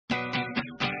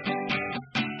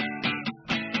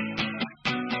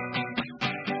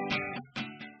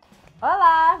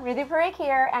Mridu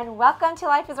here, and welcome to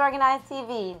Life is Organized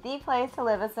TV, the place to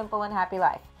live a simple and happy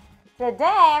life. Today,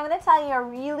 I'm going to tell you a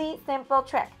really simple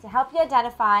trick to help you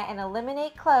identify and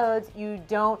eliminate clothes you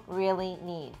don't really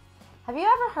need. Have you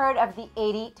ever heard of the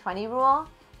 80-20 rule?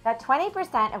 That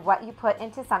 20% of what you put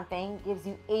into something gives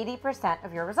you 80%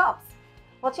 of your results.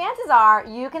 Well, chances are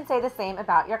you can say the same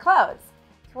about your clothes.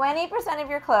 20% of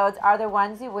your clothes are the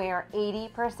ones you wear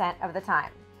 80% of the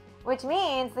time, which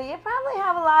means that you probably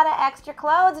have a lot of extra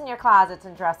clothes in your closets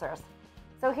and dressers.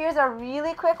 So here's a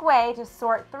really quick way to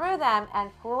sort through them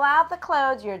and pull out the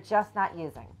clothes you're just not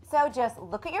using. So just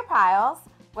look at your piles,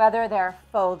 whether they're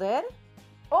folded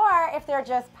or if they're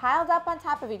just piled up on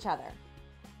top of each other,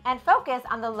 and focus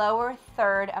on the lower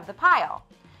third of the pile.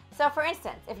 So for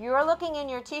instance, if you're looking in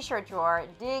your t-shirt drawer,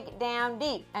 dig down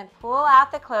deep and pull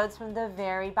out the clothes from the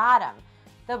very bottom,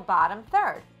 the bottom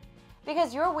third.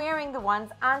 Because you're wearing the ones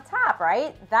on top,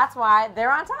 right? That's why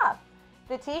they're on top.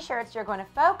 The t-shirts you're going to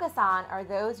focus on are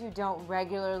those you don't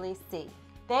regularly see.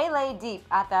 They lay deep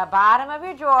at the bottom of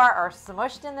your drawer or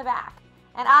smushed in the back.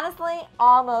 And honestly,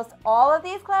 almost all of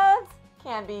these clothes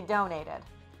can be donated,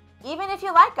 even if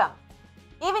you like them.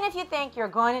 Even if you think you're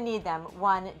going to need them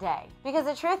one day. Because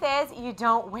the truth is, you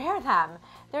don't wear them.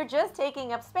 They're just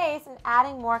taking up space and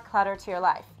adding more clutter to your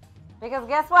life. Because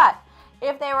guess what?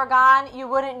 If they were gone, you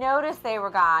wouldn't notice they were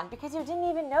gone because you didn't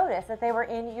even notice that they were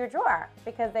in your drawer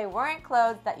because they weren't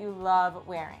clothes that you love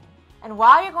wearing. And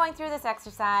while you're going through this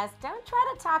exercise, don't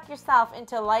try to talk yourself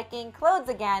into liking clothes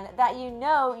again that you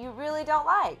know you really don't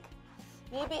like.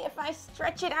 Maybe if I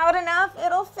stretch it out enough,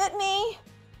 it'll fit me.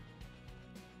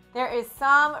 There is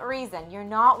some reason you're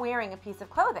not wearing a piece of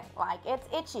clothing, like it's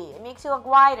itchy, it makes you look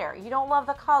wider, you don't love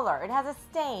the color, it has a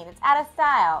stain, it's out of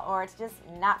style, or it's just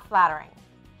not flattering.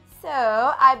 So,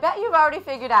 I bet you've already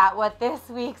figured out what this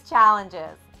week's challenge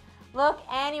is. Look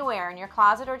anywhere in your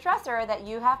closet or dresser that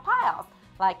you have piles,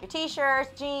 like your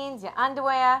t-shirts, jeans, your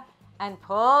underwear, and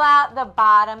pull out the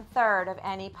bottom third of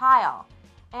any pile.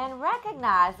 And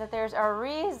recognize that there's a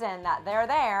reason that they're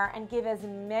there and give as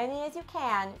many as you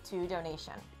can to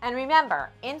donation. And remember,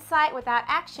 insight without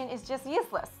action is just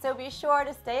useless, so be sure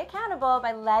to stay accountable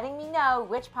by letting me know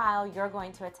which pile you're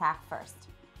going to attack first.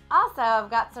 Also, I've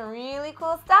got some really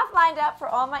cool stuff lined up for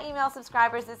all my email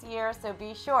subscribers this year, so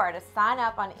be sure to sign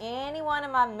up on any one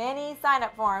of my many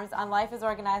sign-up forms on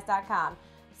lifeisorganized.com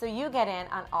so you get in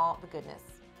on all the goodness.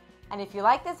 And if you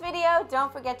like this video,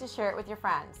 don't forget to share it with your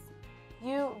friends.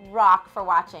 You rock for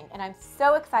watching, and I'm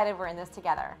so excited we're in this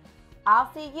together.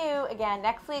 I'll see you again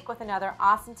next week with another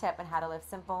awesome tip on how to live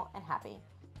simple and happy.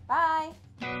 Bye!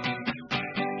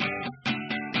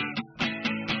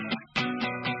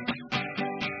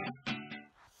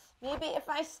 Maybe if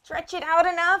I stretch it out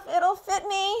enough, it'll fit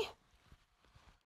me.